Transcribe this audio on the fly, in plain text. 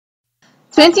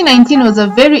2019 was a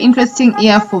very interesting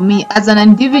year for me as an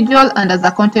individual and as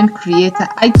a content creator.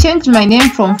 I changed my name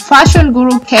from Fashion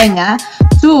Guru Kenya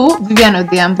to Vivian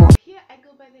Odhiambo. Here I go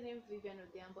by the name Vivian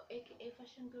Odhiambo, aka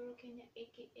Fashion Guru Kenya,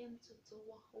 aka mtoto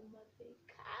wa Homa Bay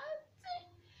County.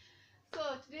 So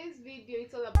today's video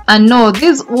is all about. And no,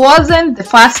 this wasn't the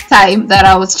first time that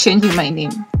I was changing my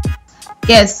name.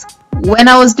 Yes, when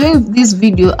I was doing this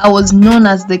video, I was known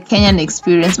as the Kenyan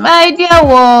Experience. My idea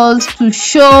was to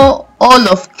show all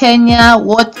of Kenya,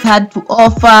 what it had to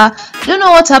offer. I don't know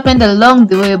what happened along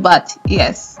the way, but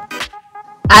yes,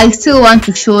 I still want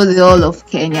to show the all of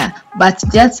Kenya, but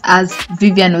just as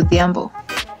Vivian Odhiambo.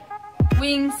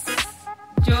 Wings,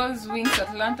 Joe's Wings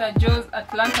Atlanta, Joe's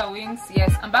Atlanta Wings.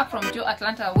 Yes, I'm back from Joe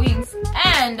Atlanta Wings,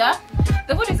 and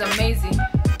the food is amazing.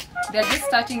 They're just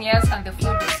starting, yes, and the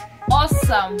food is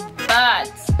awesome.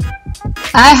 But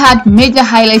I had major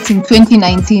highlights in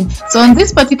 2019. So on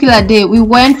this particular day, we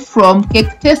went from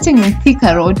cake tasting in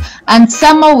Thika Road, and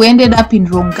somehow we ended up in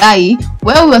Rongai,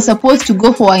 where we were supposed to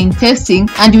go for wine tasting,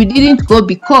 and we didn't go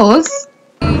because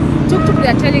tuk-tuk,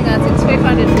 they're telling us it's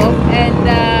 500 bob, and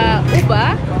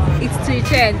Uber, it's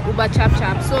 310 Uber chap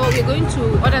chap. So we're going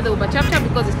to order the Uber chap chap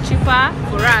because it's cheaper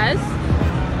for us.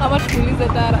 How much will is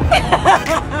that?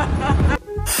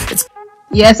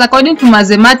 yes, according to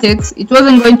mathematics, it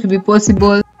wasn't going to be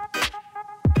possible.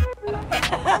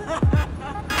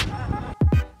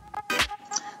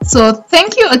 So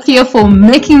thank you, Akio, for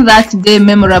making that day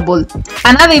memorable.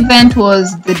 Another event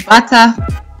was the butter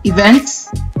event.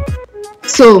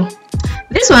 So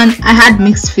this one I had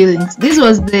mixed feelings. This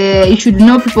was the you should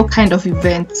know people kind of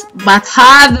event, but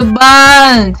how the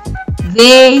band,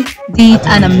 they did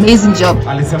an amazing job. So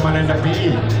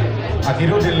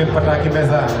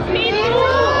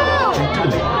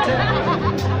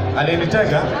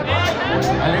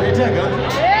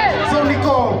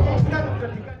niko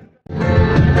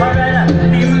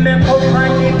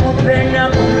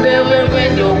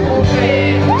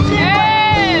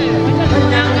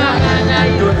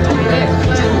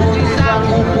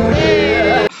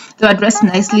they were dressed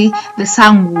nicely, they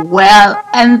sang well,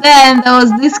 and then there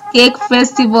was this cake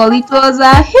festival. It was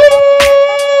a hit.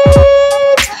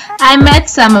 I met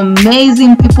some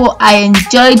amazing people. I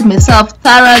enjoyed myself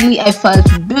thoroughly. I felt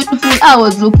beautiful. I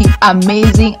was looking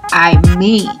amazing. I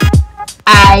mean.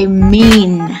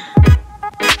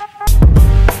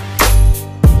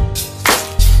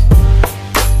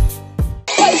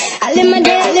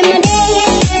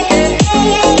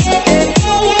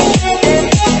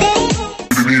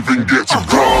 Didn't even get to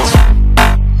cross.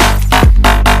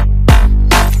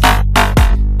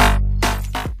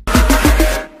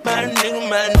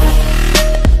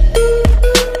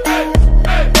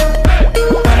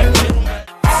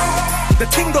 the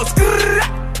thing goes.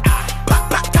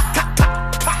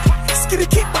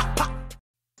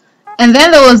 And then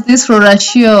there was this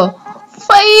Rorashio.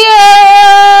 Fire!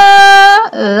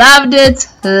 Loved it,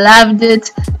 loved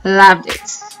it, loved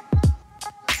it.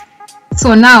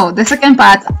 So now the second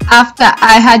part, after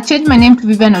I had changed my name to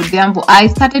Vivian Odhiambo, I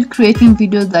started creating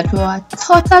videos that were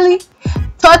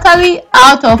totally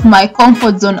out of my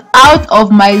comfort zone, out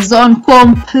of my zone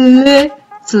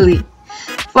completely.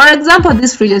 For example,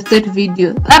 this real estate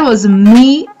video, that was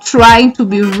me trying to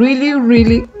be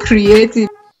really creative.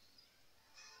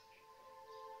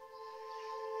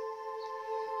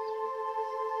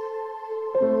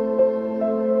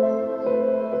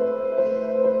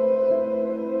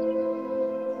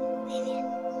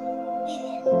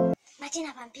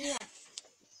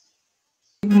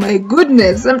 My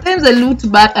goodness, sometimes I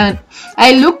looked back and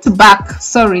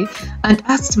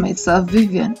asked myself,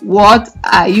 Vivian, what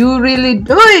are you really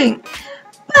doing?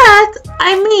 But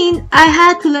I mean, I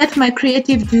had to let my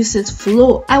creative juices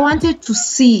flow. I wanted to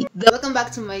see. Welcome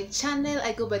back to my channel.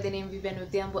 I go by the name Vivian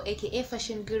Odhiambo, aka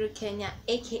Fashion Guru Kenya,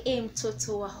 aka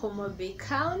mtoto wa Homa Bay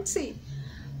County.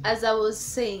 As I was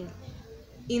saying,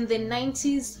 in the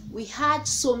 90s, we had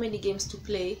so many games to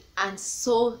play and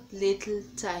so little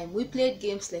time. We played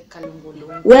games like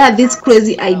Kalungolo, where these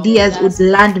crazy ideas would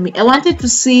land me. I wanted to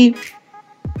see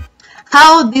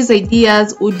how these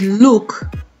ideas would look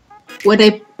when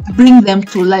I bring them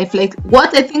to life. Like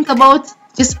what I think about,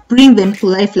 just bring them to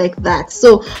life like that.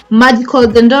 So Magical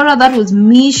Dandora, that was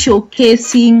me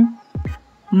showcasing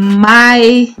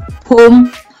my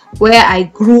home where I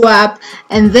grew up,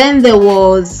 and then there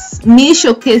was me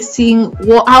showcasing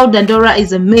how Dandora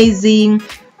is amazing,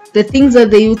 the things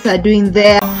that the youth are doing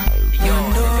there.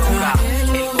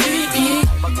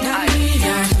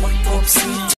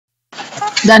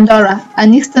 Dandora,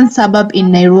 an eastern suburb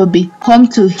in Nairobi, home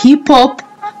to hip-hop,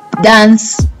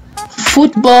 dance,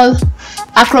 football,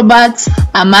 acrobats,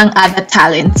 among other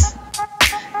talents.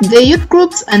 The youth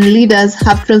groups and leaders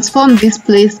have transformed this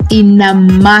place in a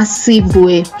massive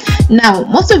way. Now,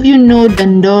 most of you know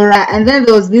Dandora, and then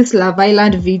there was this Love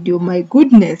Island video. My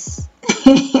goodness.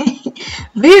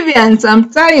 Vivian,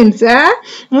 sometimes, there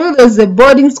was a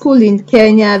boarding school in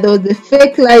Kenya, there was the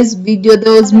fake lies video,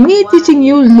 there was me teaching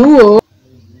you Luo.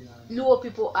 Luo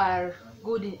people are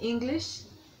good in English,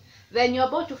 then you're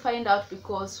about to find out,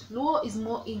 because Luo is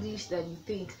more English than you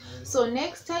think. So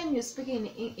next time you're speaking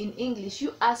in English,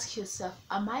 you ask yourself,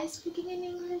 am I speaking in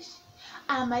English?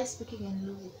 Am I speaking in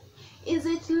Luo? Is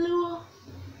it Luo?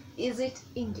 Is it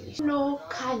English? No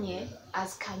Kanye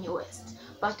as Kanye West,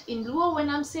 but in Luo, when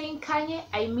I'm saying Kanye,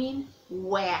 I mean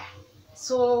where.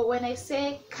 So when I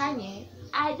say Kanye,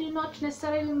 I do not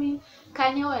necessarily mean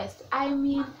Kanye West, I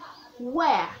mean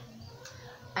where.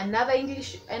 Another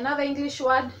English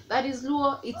word that is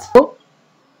Luo, it's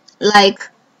like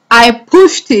I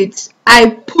pushed it.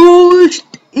 I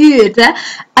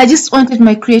just wanted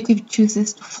my creative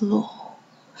juices to flow.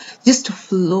 Just to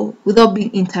flow without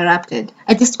being interrupted.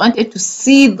 I just wanted to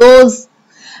see those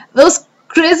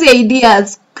crazy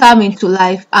ideas come into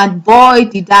life, and boy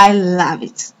did I love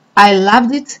it. I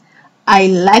loved it. I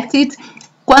liked it.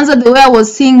 Kwanzaa, the way I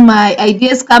was seeing my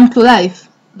ideas come to life,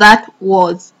 that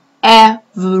was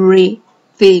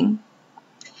everything.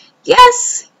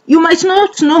 Yes, you might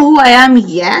not know who I am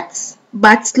yet,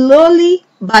 but slowly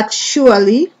but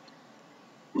surely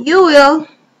you will.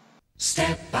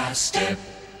 Step by step,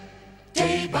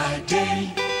 day by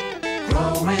day,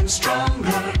 growing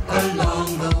stronger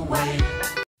along the way.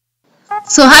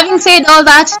 So having said all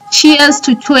that, cheers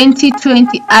to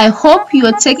 2020. I hope you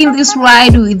are taking this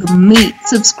ride with me.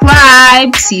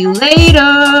 Subscribe. See you later.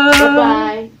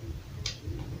 bye.